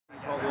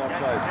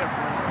Yeah.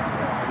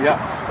 Yeah.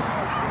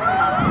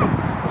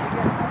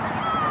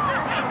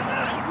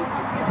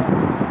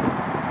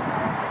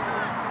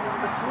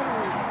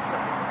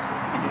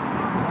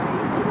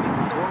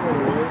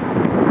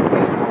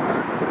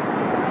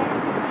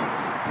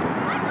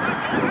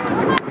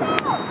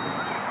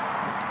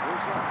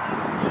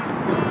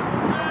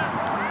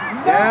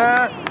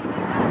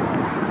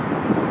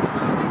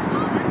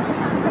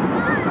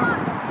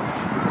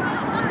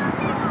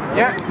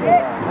 Yeah.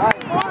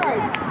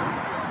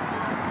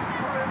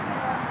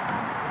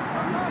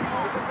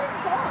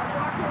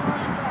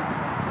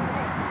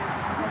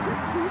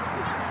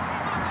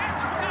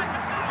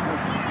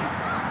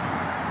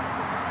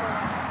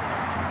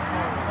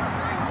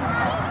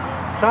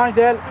 Change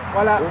d'elle,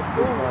 voilà.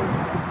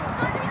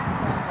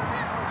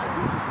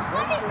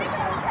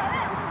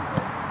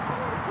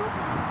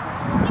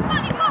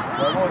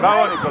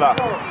 Bravo Nicolas.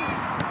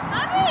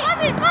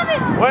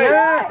 Oui.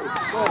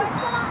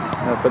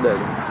 Pas d'aide.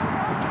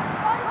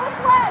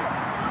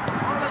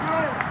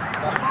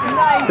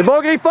 C'est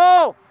bon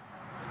Griffon!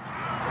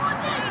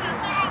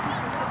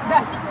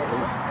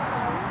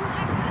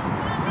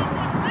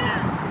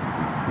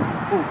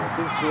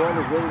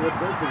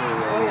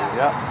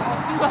 Yeah.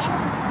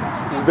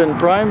 He's been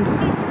primed.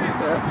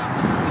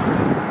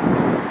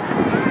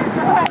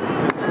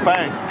 It's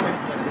Spain.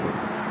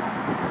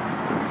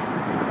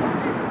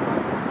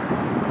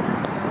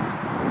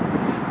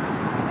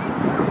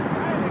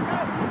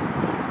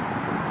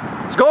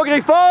 Let's go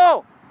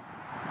Griffon!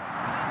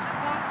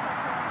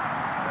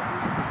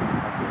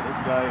 This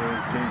guy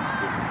is James.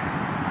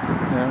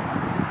 Yeah.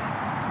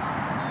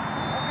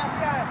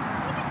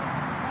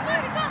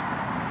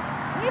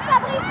 Oui,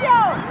 Fabricio!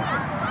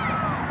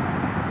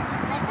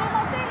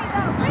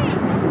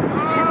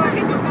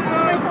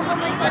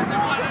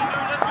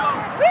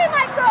 Oui,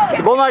 Michael!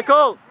 C'est bon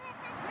Michael!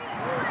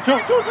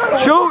 Shoot, shoot, shoot!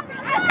 Shoot!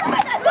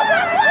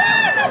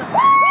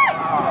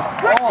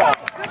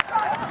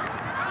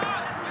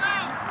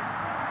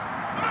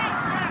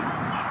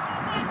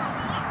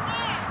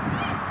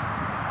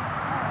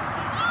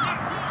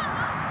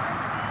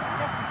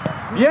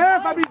 Bien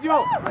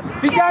Fabrizio!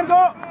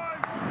 Ficango!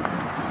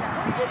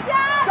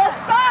 Shot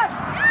start!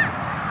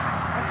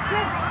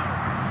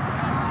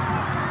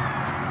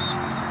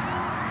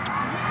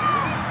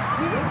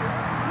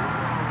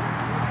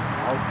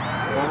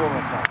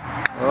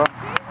 Oh.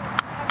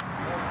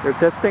 They're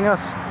testing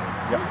us.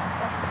 Yeah.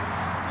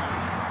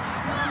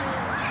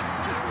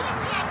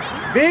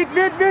 Vite,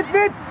 vite, vite,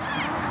 vite!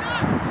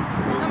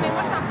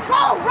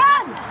 Go,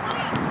 run!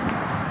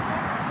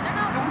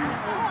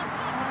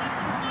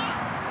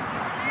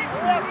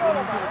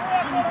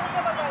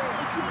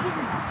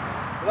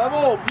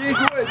 Bravo, bien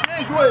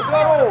joué,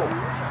 bravo!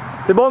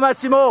 C'est bon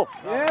Massimo!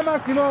 Bien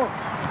Massimo!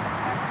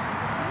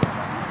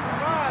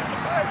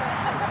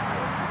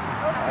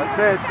 That's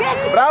it.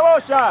 Bravo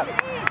Charles.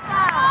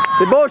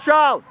 C'est bon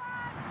Charles!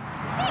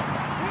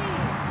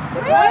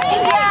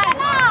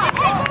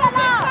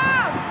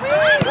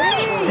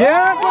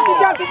 Bien, go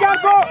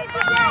Ficango!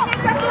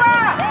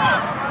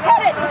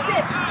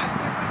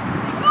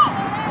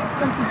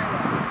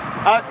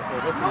 Ah,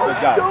 this is the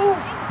guy.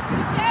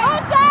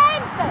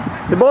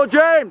 C'est bon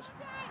James!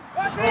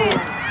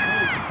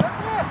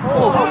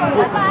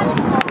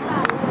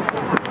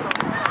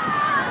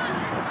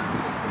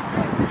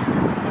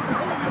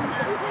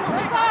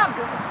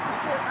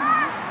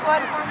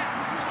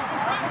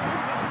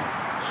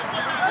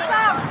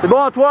 C'est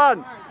bon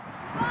Antoine!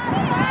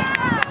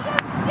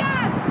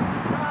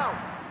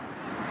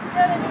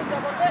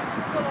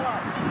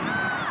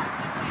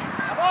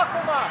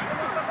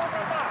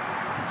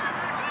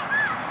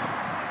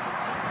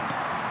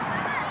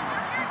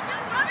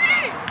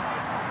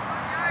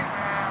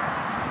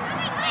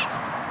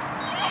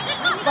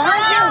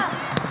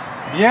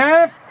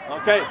 Bien.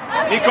 Okay.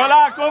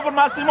 Nicolas, cover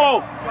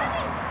Massimo.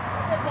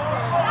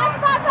 Lâche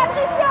pas,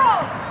 Fabricio!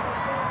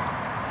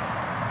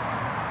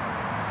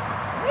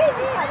 Oui,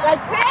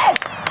 that's it!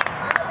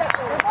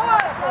 C'est bon,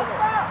 lâche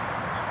pas!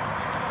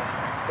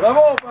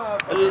 برافو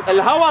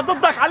الهواء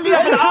ضدك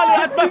عليها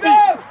بالعالي قد ما فيك.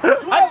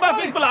 قد ما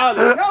فيك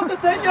بالعالي. Count the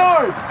 10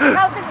 yards.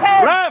 Count the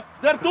 10! Ref,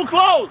 they're too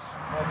close.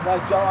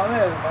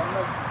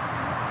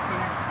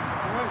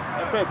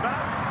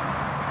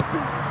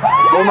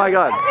 Oh my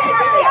God!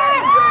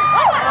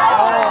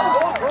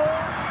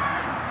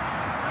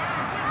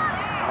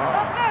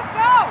 Let's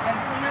go!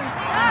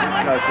 This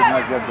guy should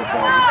not get the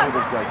ball before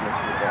this guy gets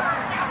the ball.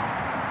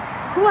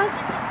 Who has?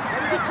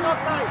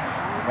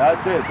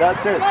 That's it,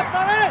 that's it.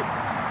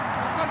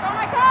 Go,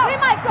 Michael! Oui,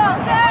 Michael!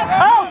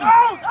 Out,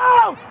 out,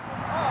 out!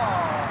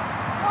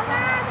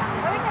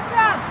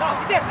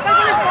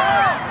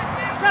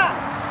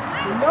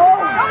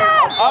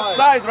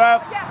 Offside,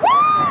 ref.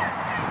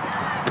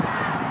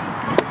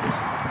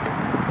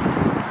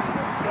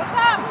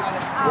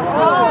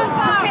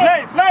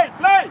 Play, play,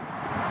 play.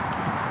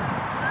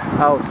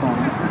 Out son.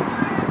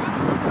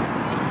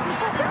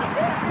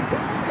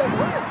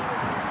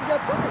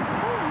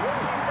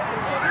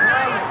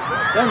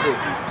 Send it.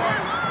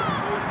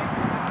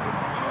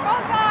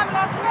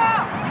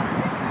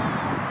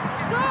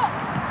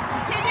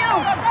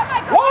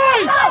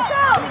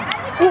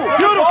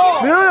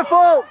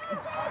 Beautiful!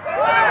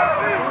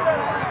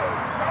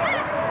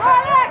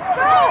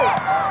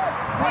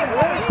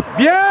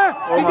 Bien!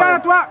 Regarde à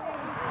toi!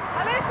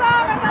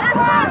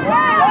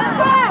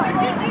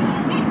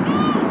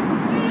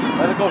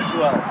 Let it go,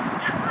 Shuel.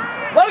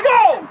 Let it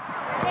go!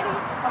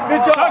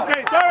 Good job.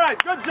 Okay, it's all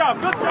right. Good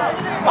job. Good job.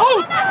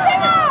 Oh!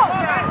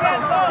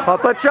 Ah,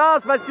 pas de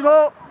chance,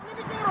 Massimo!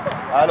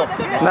 Allô.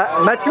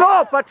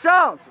 Massimo, pas de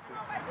chance!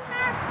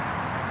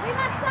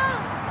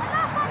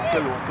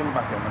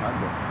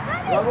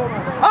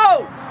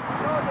 Oh!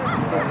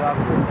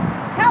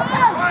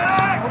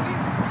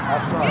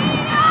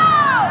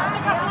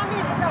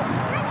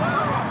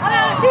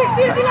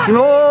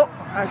 Massimo!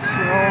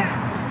 Massimo!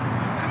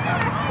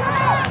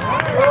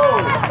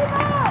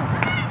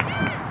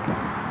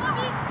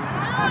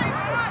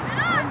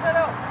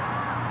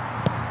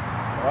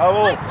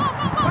 Bravo.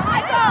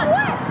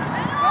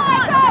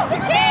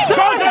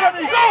 Go,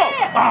 Jeremy, go!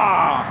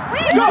 Ah!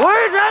 Oui,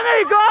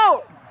 Jérémy, go!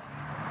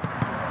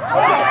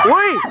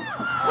 Oui!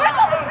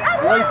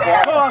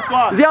 Go,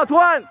 Antoine. Vas-y,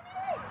 Antoine!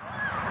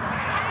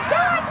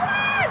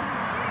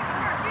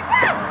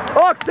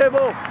 Oh, que c'est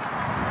beau!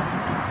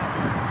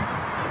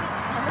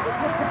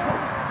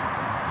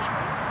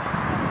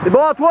 C'est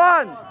bon,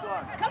 Antoine!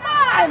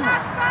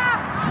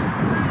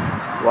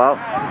 Wow!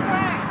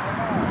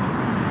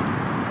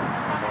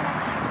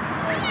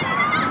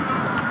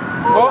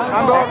 Oh,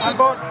 un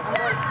bon.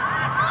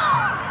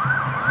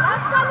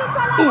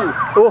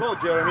 Oh! Go,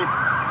 Jeremy.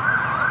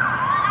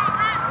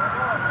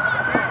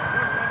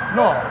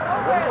 No,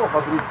 non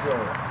Fabrizio.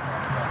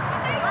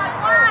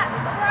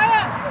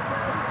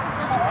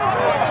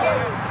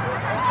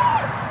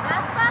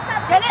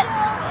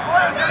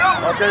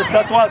 Ok, c'est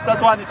à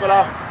toi,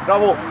 Nicolas.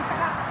 Bravo.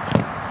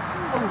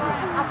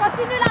 On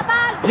continue la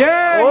balle.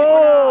 Bien!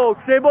 Oh,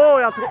 que c'est beau!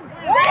 Et Antoine.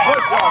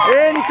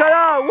 Et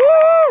Nicolas!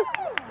 Wouh!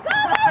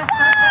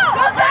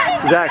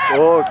 Zach,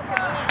 oh!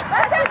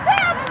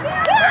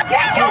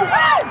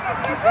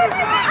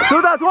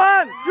 Shoot,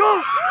 Antoine!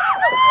 Shoot!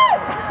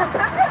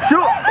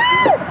 Shoot!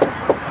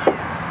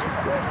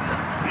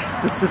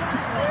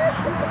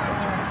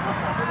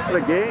 What a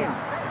game!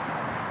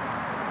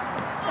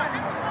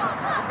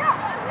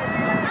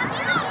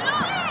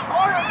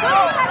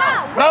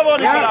 Bravo,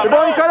 Nicolas. C'est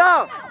bon,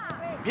 Nicolas!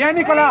 Bien,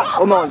 Nicolas!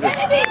 Oh mon Dieu!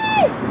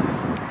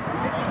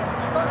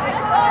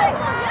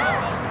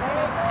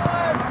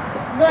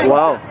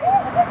 Wow!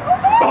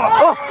 Oh!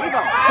 Oh!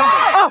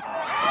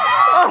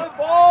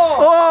 Oh!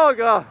 Oh,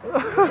 gars!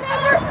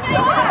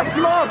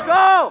 Simon,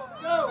 sors!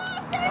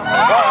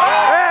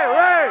 Hey,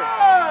 ouais!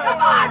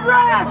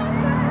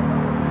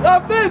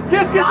 David,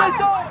 qu'est-ce que c'est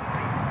ça?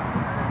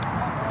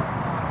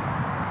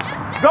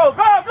 Go,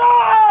 go, go!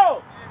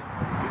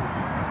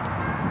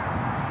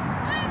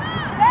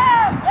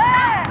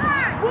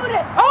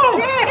 Oh!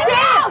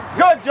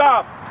 Good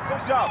job.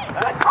 Good job.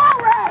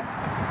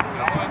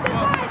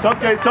 It's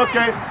okay, it's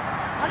okay.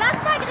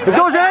 Let's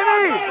go,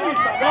 Jérémy!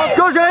 Let's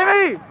go,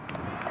 Jérémy!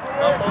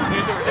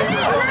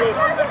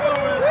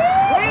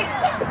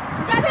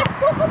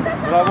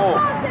 Bravo.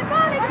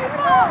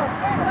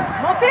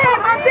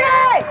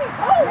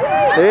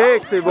 Eh,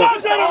 que c'est beau! Go,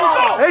 Jeremy,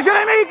 go! Hey,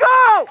 Jérémy,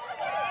 go!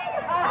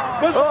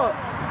 Oh.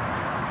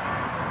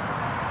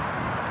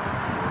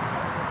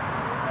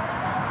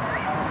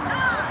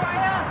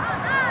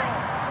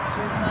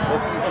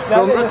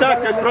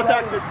 Protected,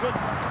 protected.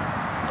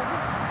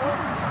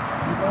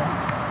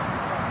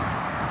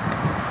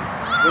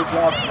 Good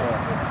job.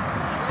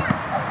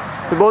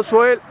 C'est bon,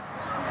 Chouel.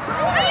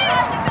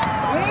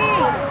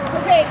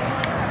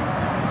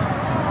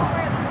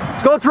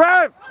 Let's go,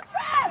 Trev!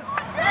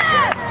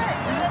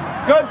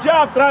 Good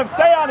job, Trev.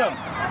 Stay on him.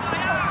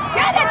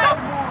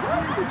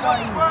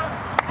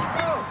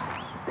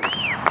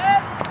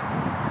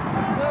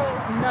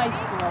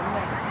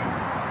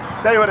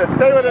 Stay with it,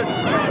 stay with it.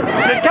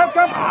 Come.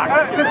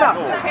 C'est ça.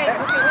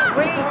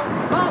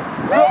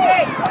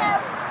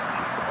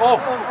 Oh.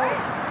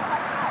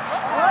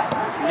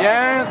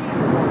 Yes.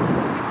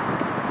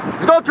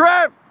 Let's go,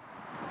 Trev!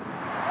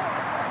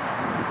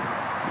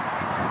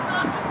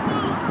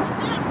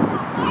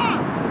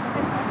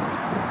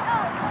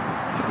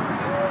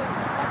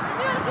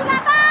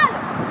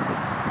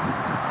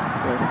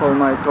 For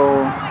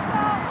Michael.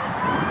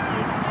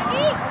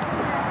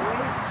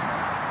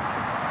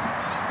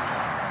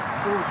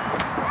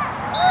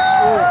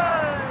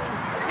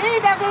 Si,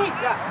 David!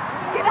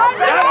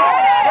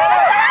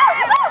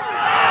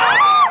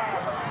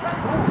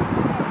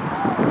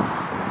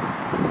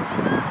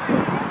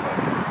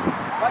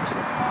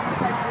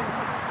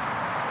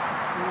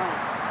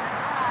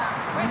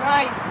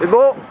 C'est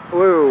beau?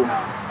 Oui, oui.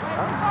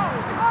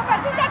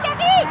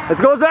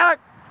 Let's go, Zach!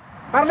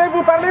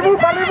 Parlez-vous.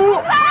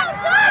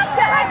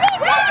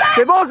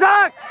 C'est bon,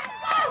 Zach!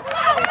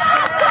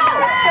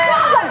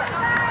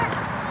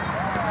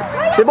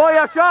 C'est bon,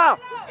 Yachar!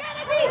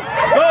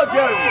 Go,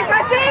 Jeremy.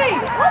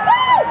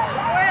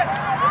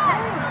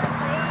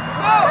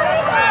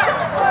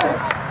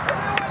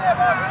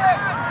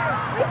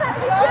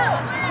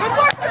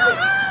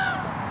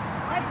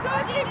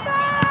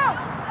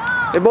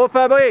 C'est bon,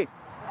 Fabri!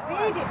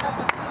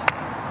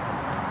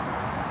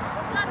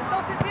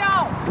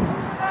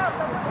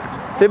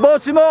 C'est bon,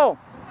 Simon!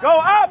 Go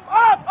up,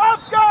 up, up,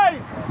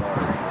 guys!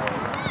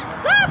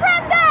 Go,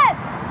 Brandon!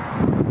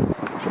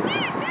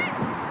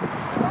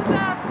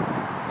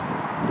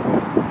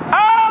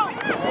 Out!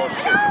 Oh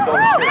shit, oh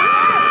shit.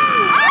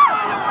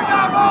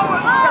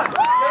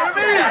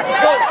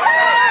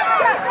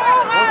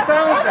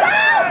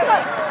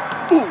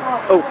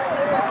 Oh!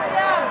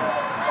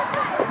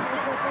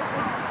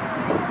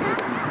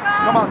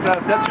 Come on,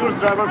 Trevor, that's yours,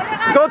 Trevor.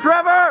 Let's go,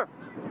 Trevor!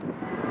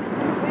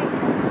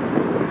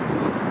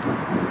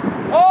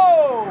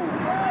 Oh!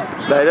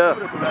 Ben là.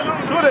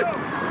 Shoot it!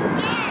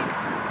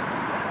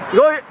 Let's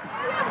go!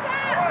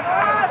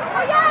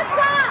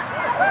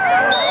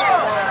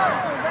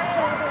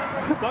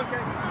 It's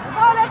okay.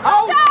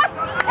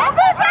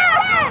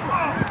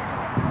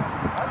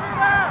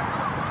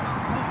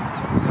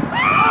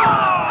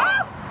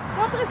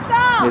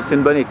 Mais c'est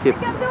une bonne équipe.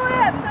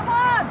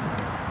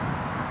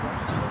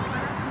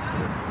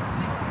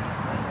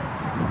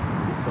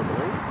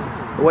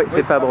 Oui,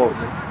 c'est Fabrose.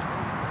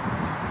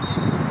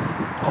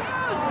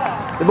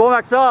 C'est bon,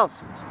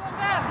 Maxence!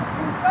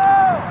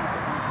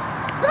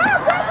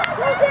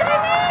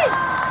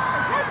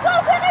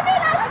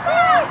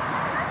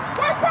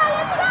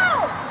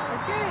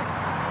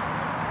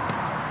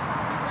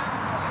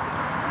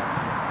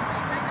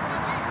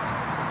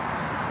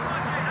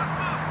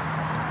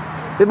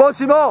 C'est bon,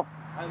 Simon!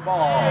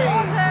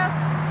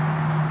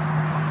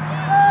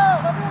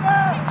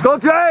 Let's go,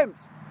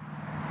 James!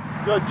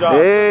 Good job.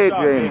 Hey, good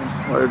job, James.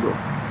 Way to go.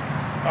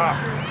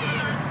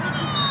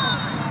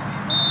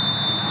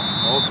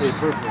 Okay,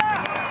 perfect.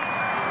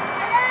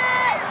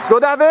 Let's go,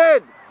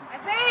 David!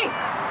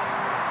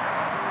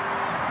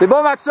 C'est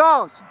bon,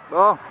 Maxence!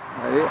 Bon,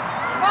 allez.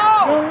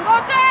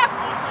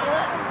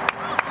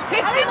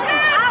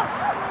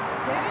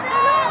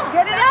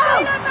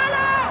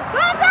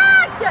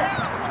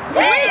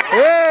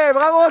 Hey,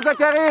 bravo,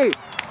 Zachary!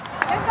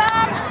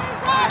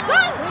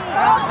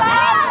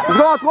 Let's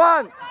go,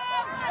 Antoine!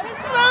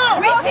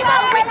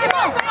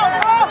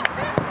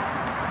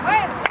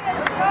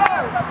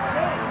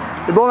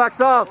 C'est bon,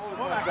 Maxence!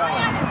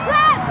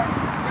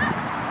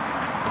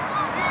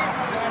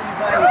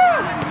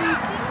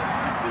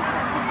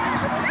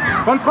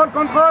 Contrôle,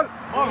 contrôle.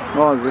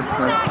 Bon, Dieu.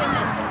 Ouais.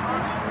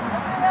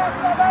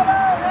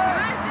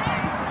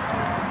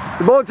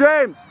 C'est bon,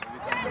 James!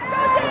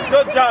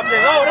 Good job,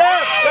 James. Oh,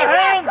 ref! The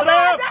hands,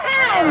 ref!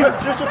 Good,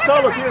 you should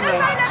call it here,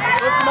 man.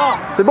 Go small.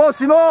 C'est bon,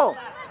 Simon!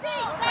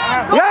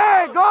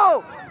 Yeah,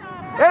 go!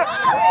 Hey.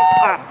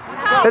 Ah.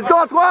 Let's go,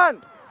 Antoine!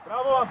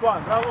 Bravo,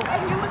 Antoine. Bravo.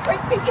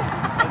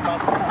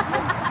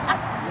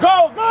 Go,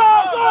 go,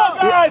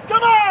 go, guys!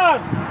 Come on!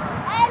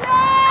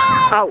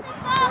 Ow!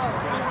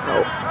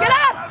 Get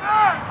up!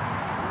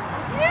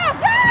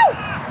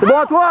 C'est bon,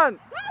 Antoine!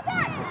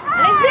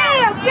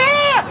 Tire!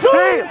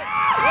 Tire!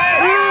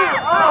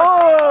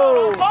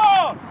 Oh!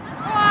 Sort!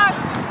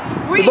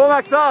 C'est bon,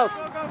 Maxence!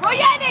 Go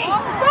Yanni!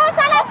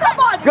 Come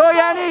on! Go,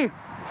 Yanni!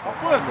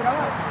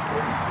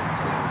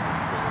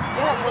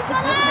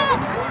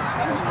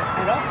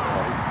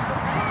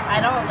 I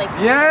don't like.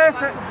 Yes.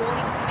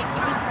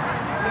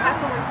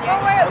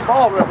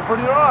 Ball, ref, in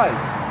front of your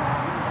eyes.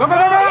 Go, go, go,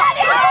 go!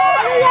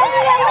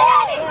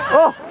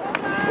 Oh!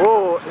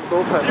 Oh,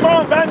 go for it.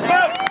 Simon, bend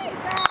up!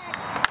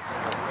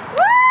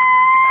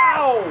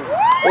 Oh!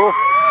 Oh!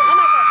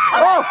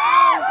 Oh!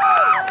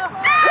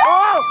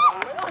 Oh!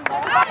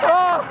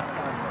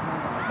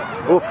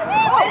 Ouf!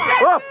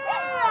 Ouf!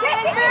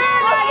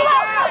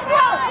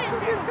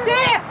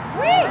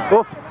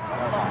 Ouf!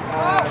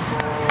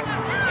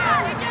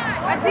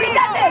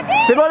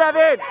 C'est bon,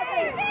 David!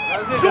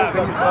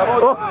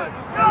 Oh!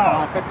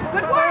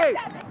 Good work!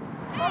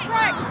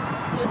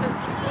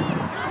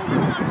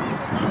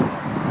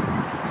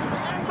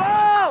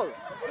 Handball!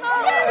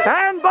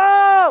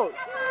 Handball!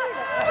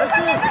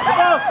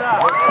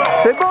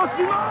 C'est bon,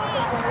 Simon!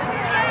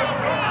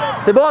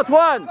 C'est bon,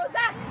 Antoine!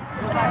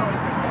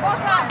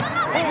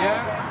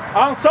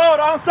 On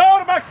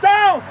sort,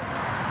 Maxence!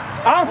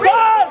 On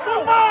sort! Tout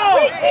le monde!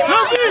 Oui,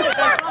 Simon!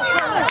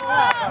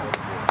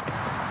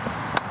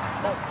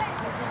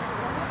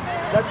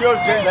 That's yours,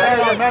 James.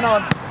 Hey, the man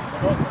on.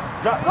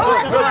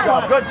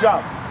 Good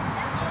job.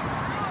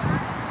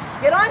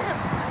 Get on him!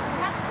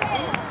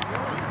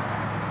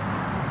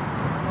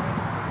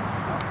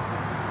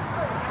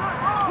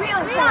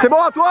 C'est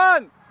bon,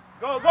 Antoine!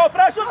 Go,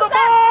 pressure the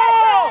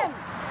ball!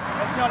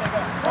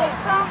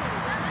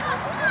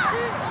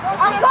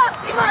 Encore,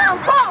 Simon,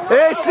 encore!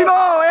 Hey,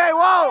 Simon! Hey,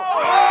 wow!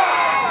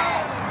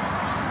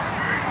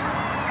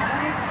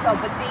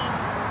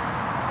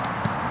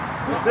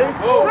 You see?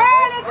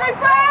 Ouais, les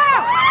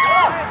Griffons!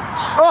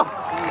 Oh!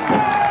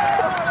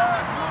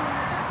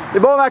 C'est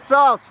bon,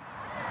 Maxence!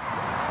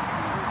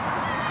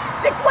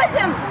 Stick with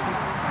him!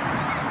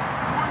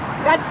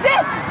 That's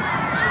it!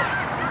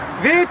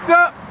 Vite.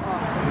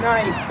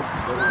 Nice.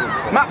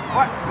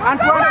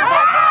 Antoine.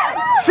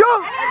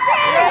 Shoot!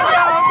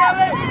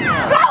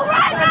 Go,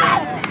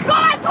 Ryan! Go,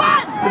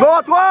 Antoine! C'est bon,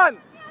 Antoine!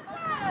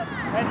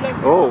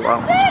 Oh,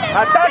 wow.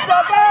 Attache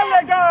la balle,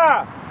 les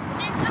gars!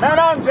 Man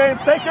on, James,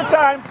 take your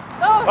time.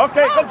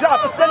 Okay, good job.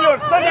 Still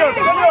yours, still yours,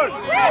 still yours.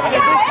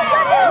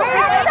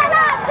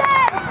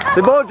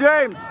 C'est bon,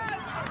 James.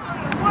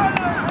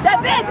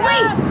 David, oui!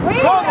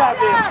 Go,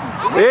 David.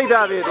 Et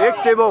David, et que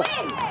c'est bon.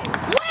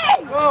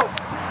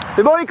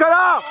 C'est bon,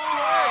 Nicolas.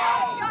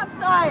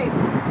 Offside!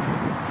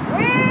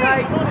 Oui!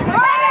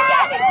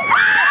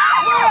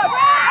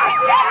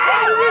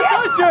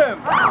 Touch him.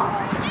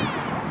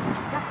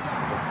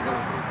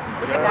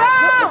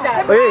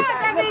 Oui.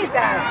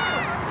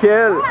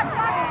 Quel.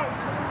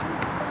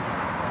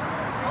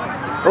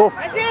 Oh.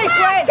 Vas-y,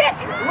 Chouette!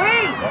 Oui!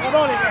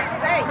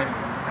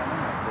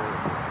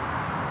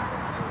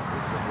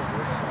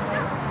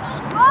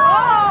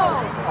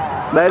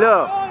 Ben là.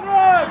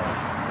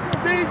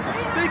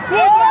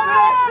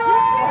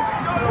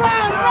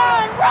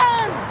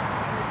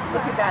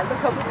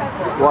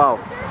 Wow.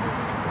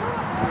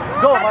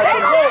 Go,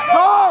 Michael, go.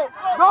 Go!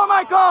 Go,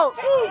 Michael!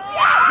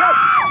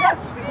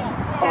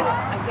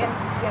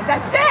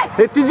 That's it!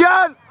 Et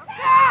Tidiane!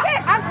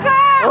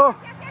 Encore! Oh.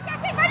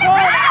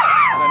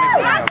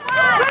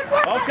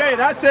 Okay,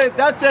 that's it,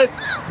 that's it.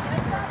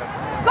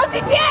 Go,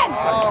 Tidiane!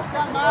 Oh,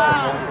 come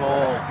on.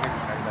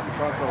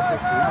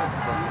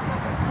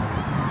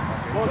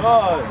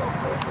 Good.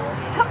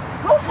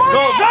 Go for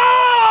Go, it! go!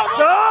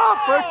 Go!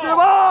 Push the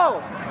ball!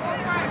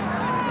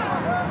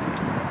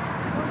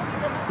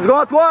 Let's go,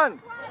 Antoine!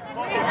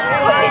 Go,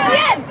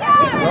 Tidiane!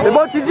 C'est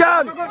bon,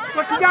 Tidiane!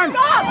 Go, Tidiane!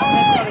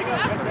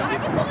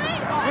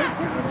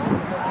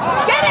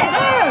 Get it!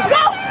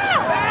 Go!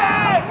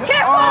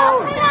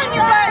 Careful! Come on,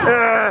 you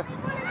guys!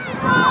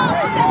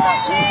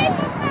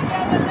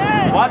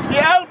 Watch the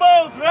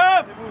elbows,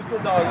 ref!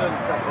 Come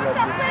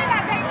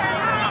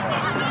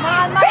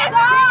on,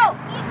 Michael!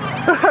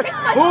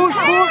 Push,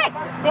 push!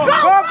 Go,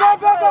 go, go,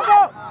 go, go, go!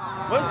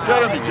 Where's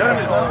Jeremy?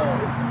 Jeremy's on.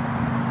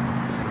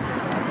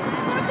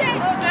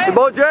 C'est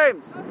bon,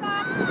 James!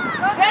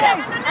 Get him!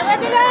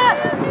 Arrêtez-le!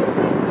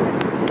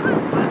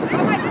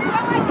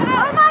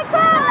 Oh,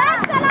 Michael!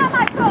 Excellent,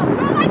 Michael!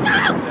 Go,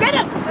 Michael! Get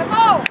him! C'est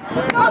bon!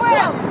 Go,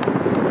 Will!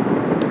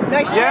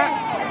 Nice. Yeah.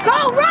 Go,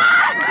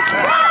 run!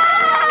 Run!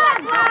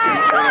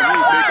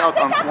 Take out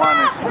Antoine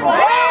and Simon.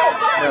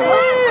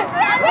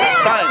 It's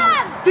time.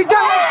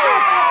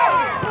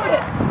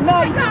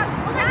 Nice!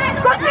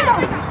 Go, Simon!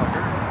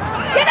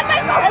 Get him,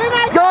 Michael!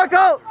 Let's go,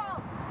 Michael!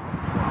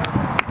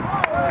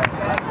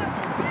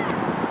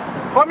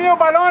 Premier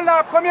ballon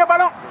là, premier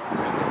ballon.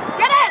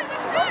 Get it!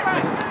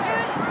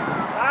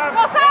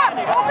 Go, Sam!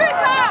 Au but,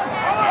 Sam!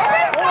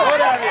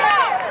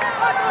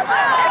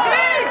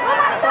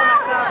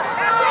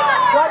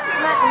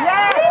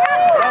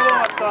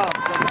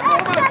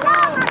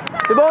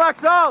 C'est bon,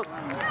 Maxence!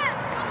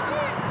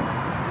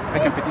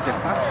 Avec un petit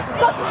espace.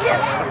 Go to here!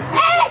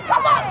 Hey,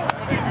 come on!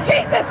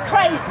 Jesus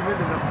Christ!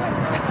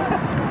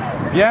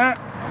 Bien.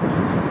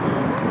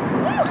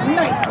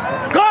 Nice!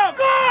 Go,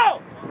 go!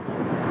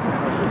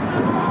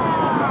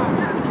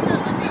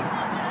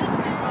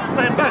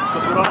 Playing back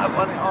because we don't have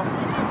money off.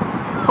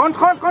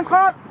 Contrôle,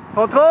 contrôle.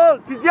 Contrôle!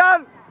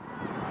 Tidiane!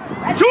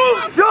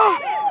 Shoot! Shoot!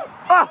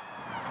 Ah!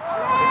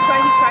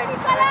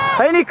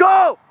 Hey,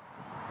 Nico!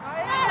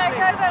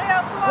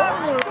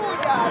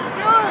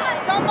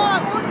 Come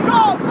on!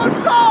 Control!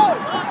 Control!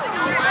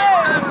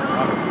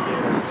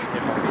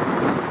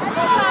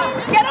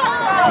 Get on!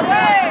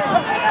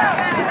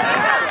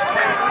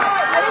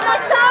 Allez,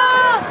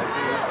 Maxence!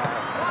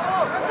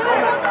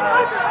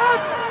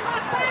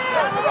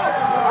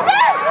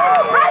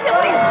 What are we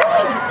doing?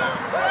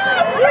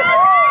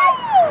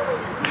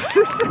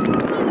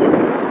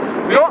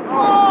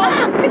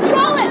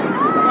 Control it!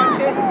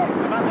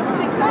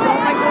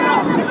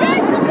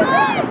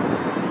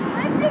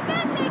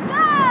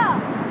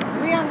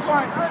 Oui,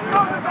 Antoine.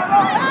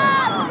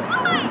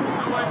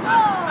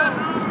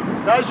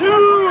 Ça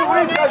joue!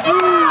 Oui, ça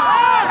joue!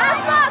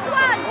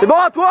 C'est bon,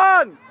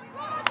 Antoine!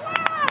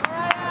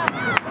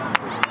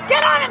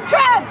 Get on him,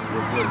 Trev!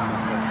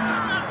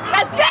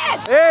 That's it!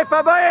 Hey,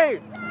 Fabien!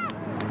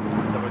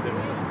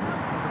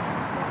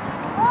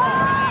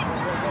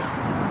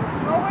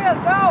 Go, Will,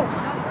 go!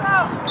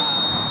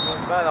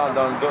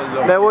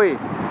 Ben oui.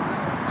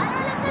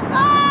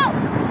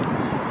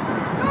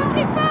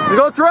 Let's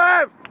go,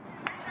 Trev!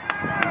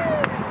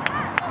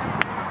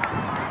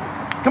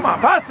 Come on,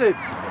 pass it!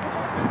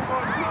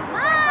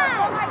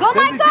 Go,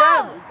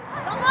 Michael!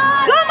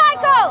 Go,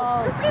 Michael!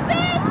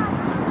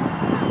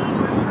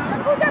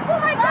 Debout,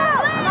 Michael!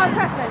 Comment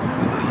ça se fait?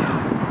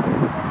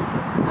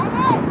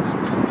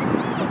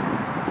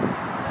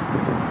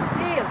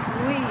 Tire,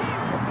 oui.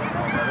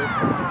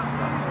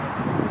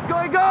 Let's go,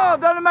 Igor!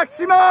 Donne le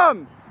maximum!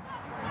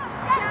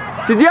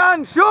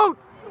 Tidiane, shoot!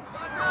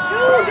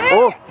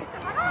 Oh!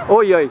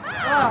 Oh, aïe!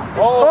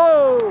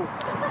 Oh!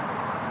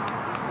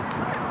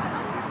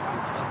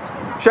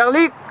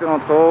 Charlie,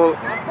 contrôle.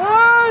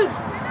 Bouge!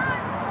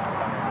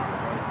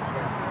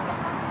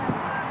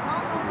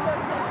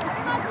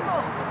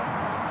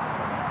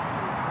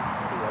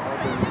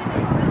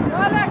 Go,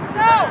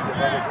 Alexandre!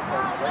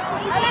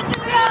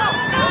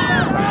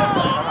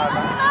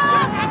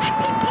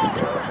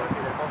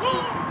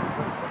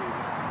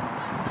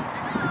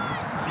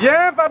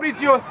 Bien,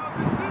 Fabricius.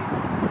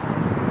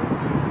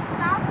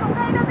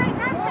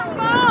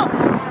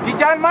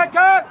 Titan,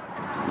 Michael.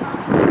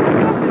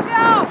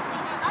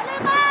 Allez,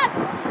 Mas!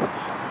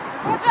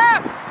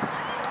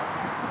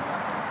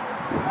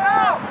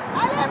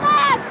 Allez,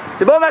 Mas!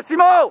 C'est bon,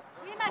 Massimo!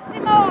 Oui,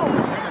 Massimo!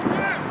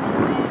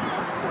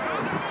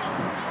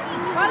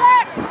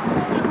 Alex!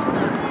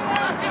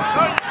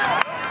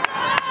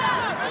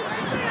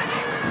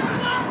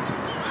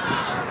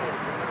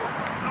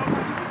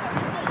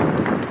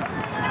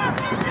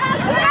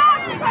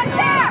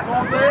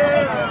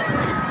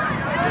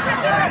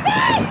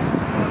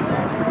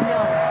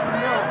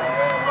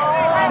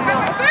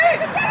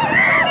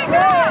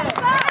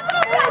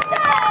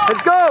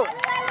 Let's go!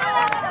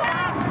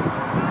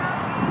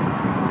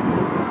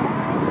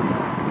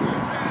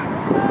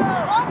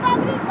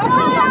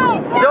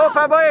 Joe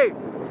Fabry!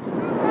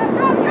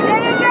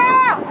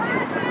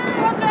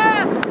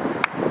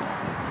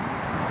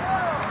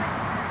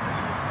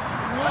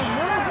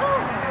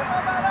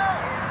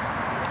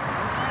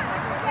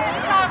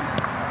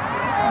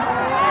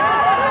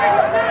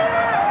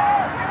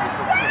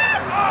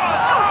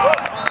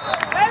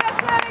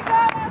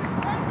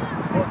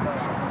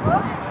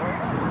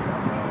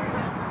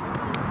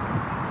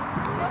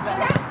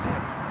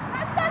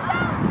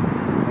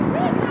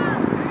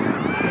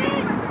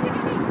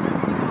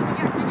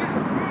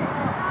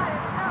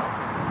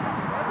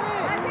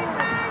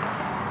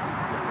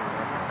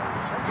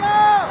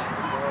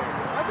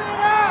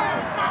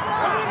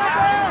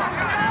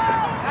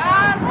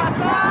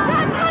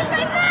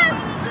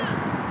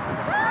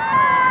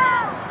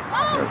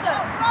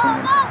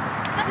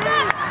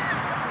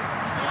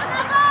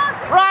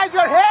 Raise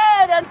your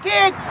head and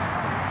kick!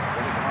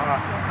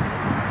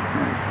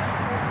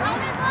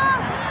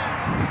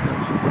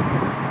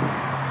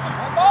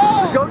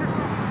 Let's go!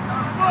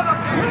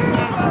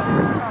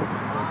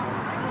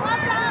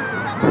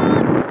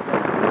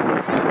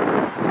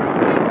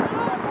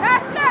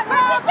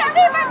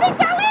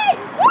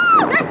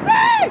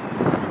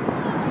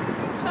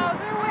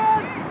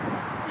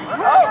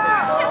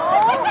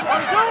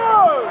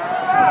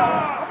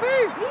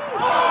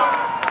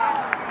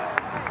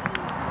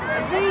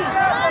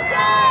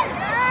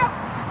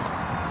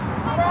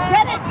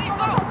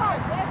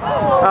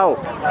 Oh.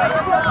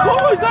 What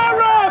was that,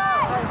 ref?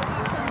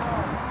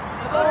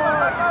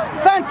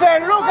 Center,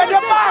 look at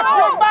your back,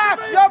 your back,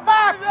 your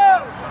back!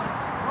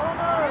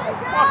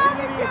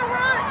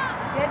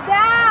 Get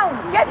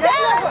down! Get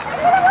down!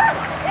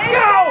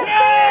 Go!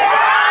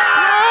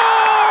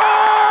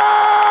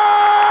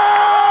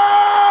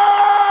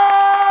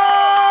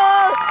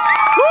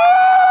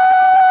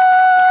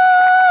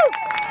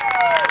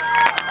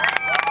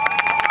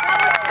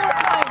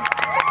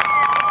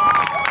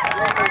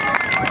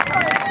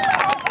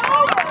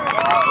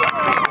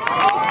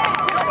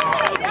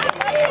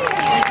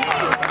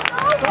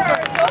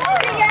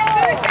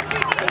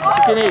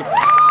 Fini.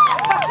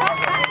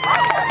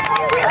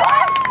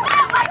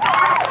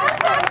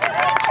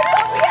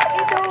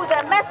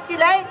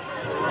 Masculin,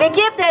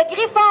 l'équipe de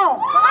Griffons.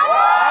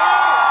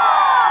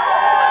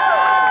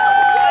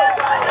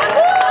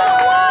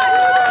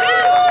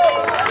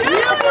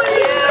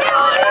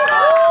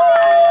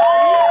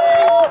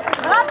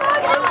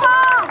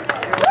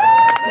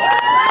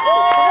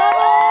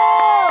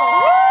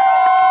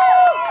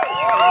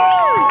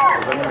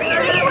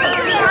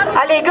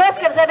 Ah les gars, est-ce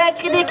que vous avez un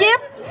cri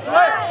d'équipe?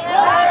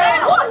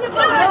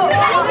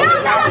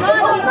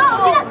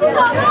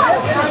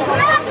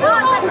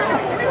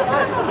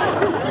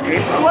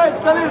 Ouais,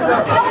 salut!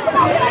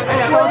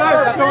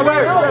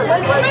 Attendez!